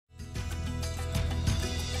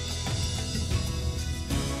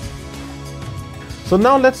So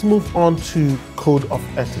now let's move on to Code of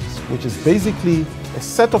Ethics, which is basically a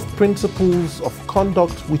set of principles of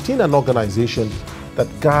conduct within an organization that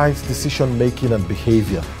guides decision-making and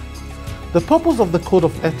behavior. The purpose of the Code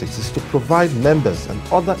of Ethics is to provide members and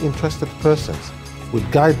other interested persons with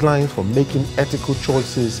guidelines for making ethical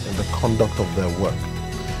choices in the conduct of their work.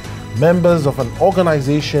 Members of an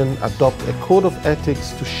organization adopt a Code of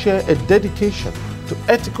Ethics to share a dedication to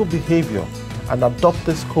ethical behavior and adopt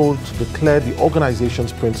this code to declare the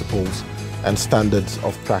organization's principles and standards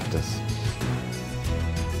of practice.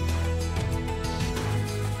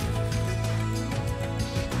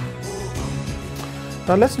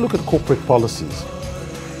 Now let's look at corporate policies.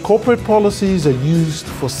 Corporate policies are used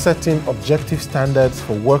for setting objective standards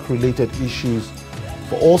for work-related issues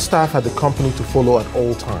for all staff at the company to follow at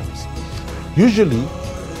all times. Usually,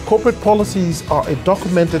 corporate policies are a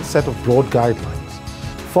documented set of broad guidelines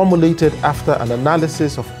formulated after an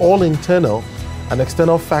analysis of all internal and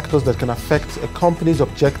external factors that can affect a company's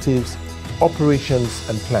objectives, operations,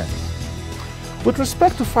 and plans. With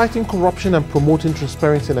respect to fighting corruption and promoting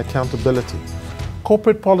transparency and accountability,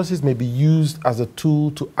 corporate policies may be used as a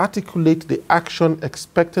tool to articulate the action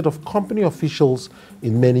expected of company officials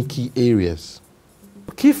in many key areas.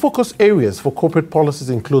 Key focus areas for corporate policies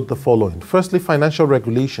include the following. Firstly, financial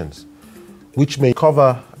regulations, which may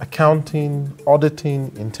cover accounting,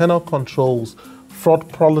 auditing, internal controls, fraud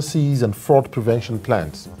policies, and fraud prevention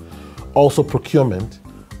plans. Also procurement,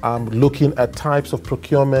 looking at types of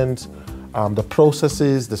procurement, the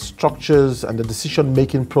processes, the structures, and the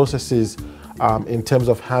decision-making processes in terms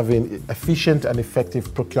of having efficient and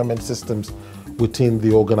effective procurement systems within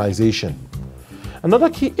the organization. Another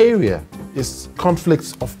key area is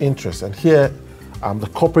conflicts of interest, and here the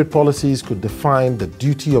corporate policies could define the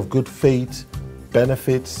duty of good faith,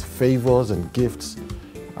 benefits, favors and gifts,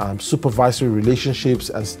 supervisory relationships,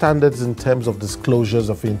 and standards in terms of disclosures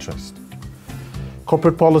of interest.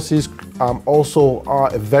 Corporate policies also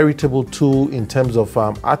are a veritable tool in terms of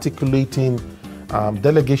articulating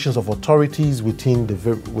delegations of authorities within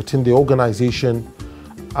the organization,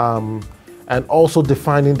 and also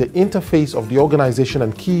defining the interface of the organization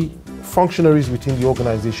and key functionaries within the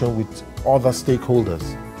organization with other stakeholders.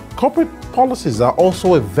 Corporate policies are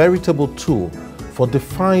also a veritable tool for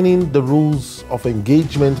defining the rules of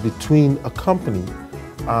engagement between a company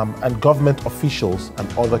and government officials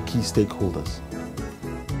and other key stakeholders.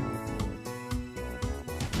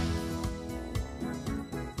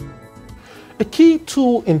 A key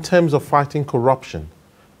tool in terms of fighting corruption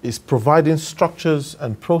is providing structures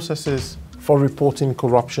and processes for reporting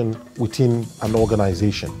corruption within an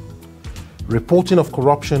organization. Reporting of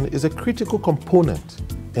corruption is a critical component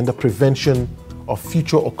in the prevention of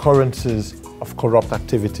future occurrences of corrupt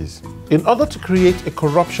activities. In order to create a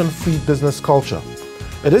corruption-free business culture,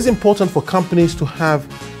 it is important for companies to have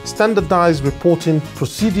standardized reporting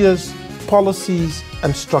procedures, policies,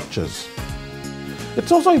 and structures.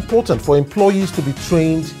 It's also important for employees to be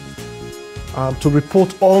trained to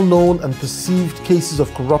report all known and perceived cases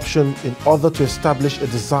of corruption in order to establish a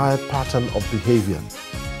desired pattern of behavior.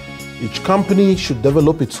 Each company should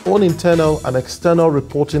develop its own internal and external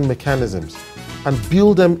reporting mechanisms and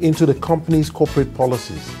build them into the company's corporate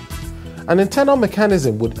policies. An internal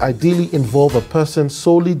mechanism would ideally involve a person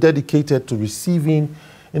solely dedicated to receiving,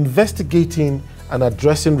 investigating, and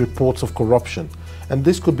addressing reports of corruption. And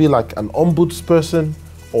this could be like an ombudsperson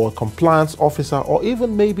or a compliance officer, or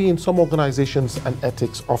even maybe in some organizations, an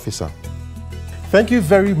ethics officer. Thank you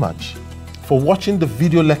very much for watching the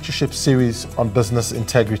video lectureship series on business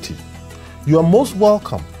integrity. You are most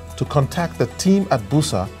welcome to contact the team at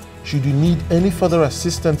BUSA should you need any further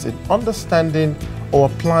assistance in understanding or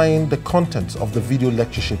applying the contents of the video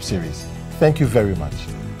lectureship series. Thank you very much.